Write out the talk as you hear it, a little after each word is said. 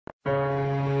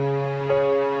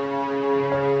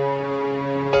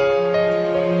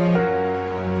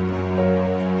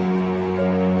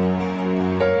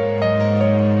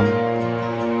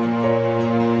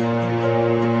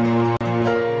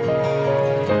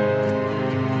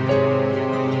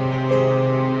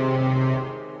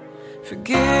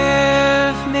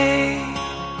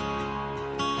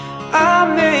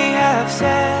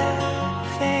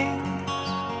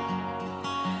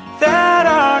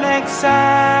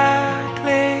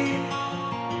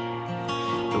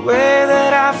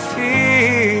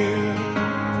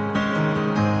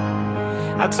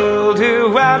I told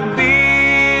you I'd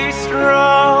be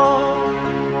strong.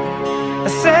 I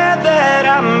said that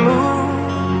I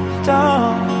moved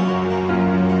on,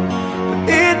 but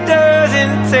it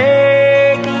doesn't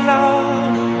take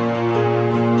long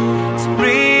to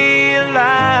realize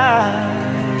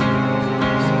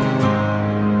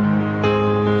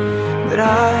that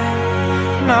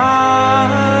I'm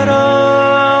not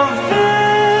over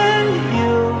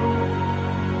you.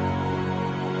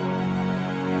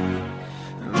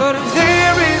 But if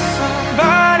there is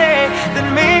somebody that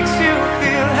makes you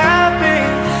feel happy,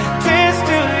 tends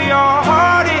to your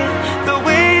heart in the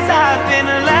ways I've been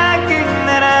lacking,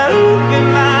 then who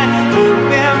am I, who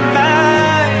am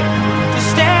I to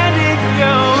stand in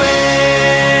your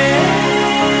way,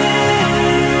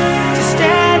 to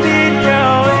stand in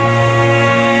your way,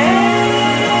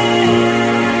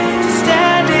 to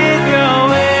stand in your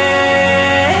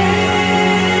way.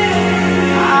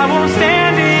 I won't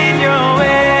stand in your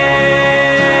way.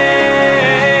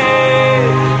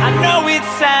 I know it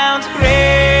sounds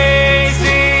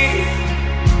crazy,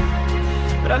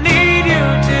 but I need you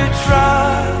to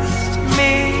trust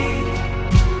me.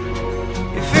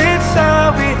 If it's how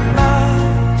it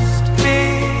must be,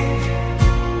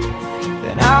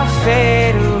 then I'll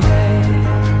fade away.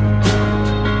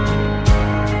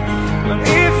 But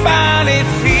if finally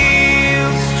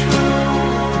feels true,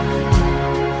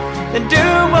 then do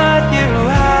what you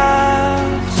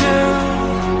have to,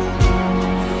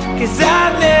 'cause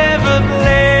I'd never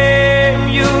blame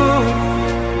you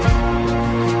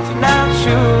for not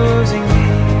choosing me.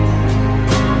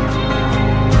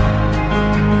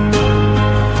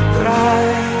 But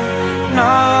I'm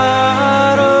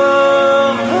not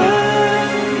over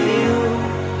you.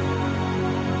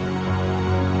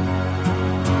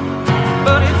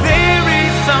 But if there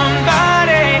is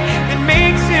somebody that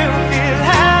makes you feel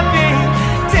happy,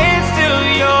 tends to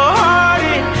your heart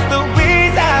in the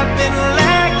ways I've been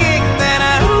lacking, then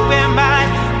who am I,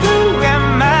 who am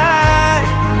I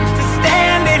to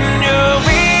stand in your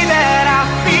way? That I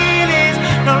feel is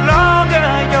no longer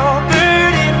your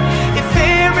burden. If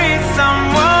there is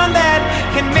someone that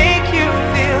can make you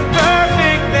feel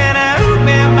perfect, then who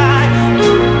am I,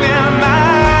 who am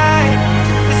I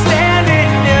to stand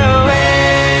in your way,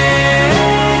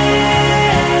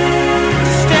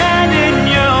 to stand in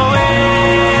your way,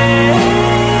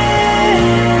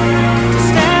 to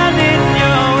stand in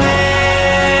your way.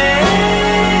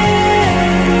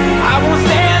 I won't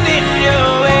stand in your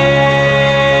way.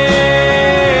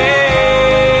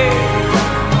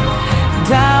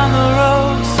 Down the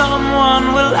road someone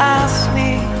will ask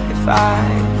me if I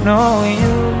know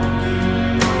you.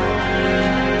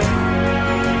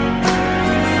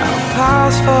 I'll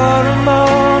pause for a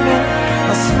moment,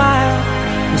 I'll smile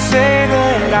and say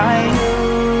that I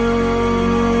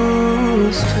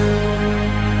used to.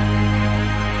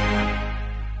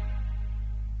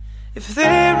 If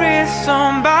there is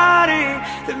somebody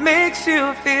that makes you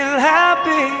feel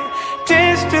happy,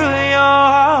 tends to your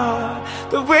heart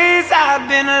the ways I've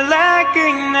been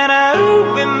lacking, then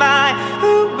who am I,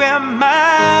 who am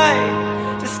I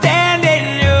to stand in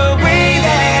your way?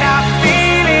 That I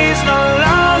feel is no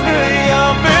longer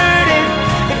your burden.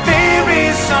 If there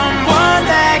is someone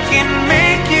that can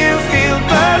make you feel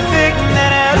perfect,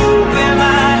 then who am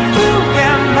I, who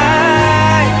am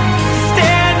I to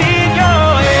stand in your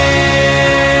way,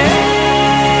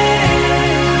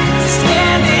 to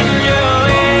stand in your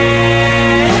way,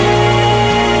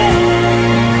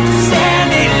 to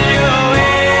stand in your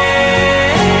way.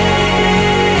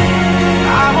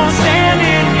 I won't stand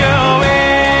in your way.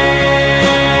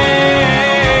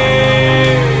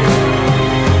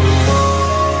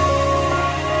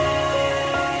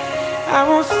 I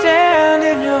won't stand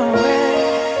in your way.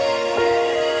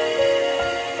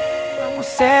 I won't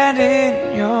stand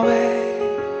in your way.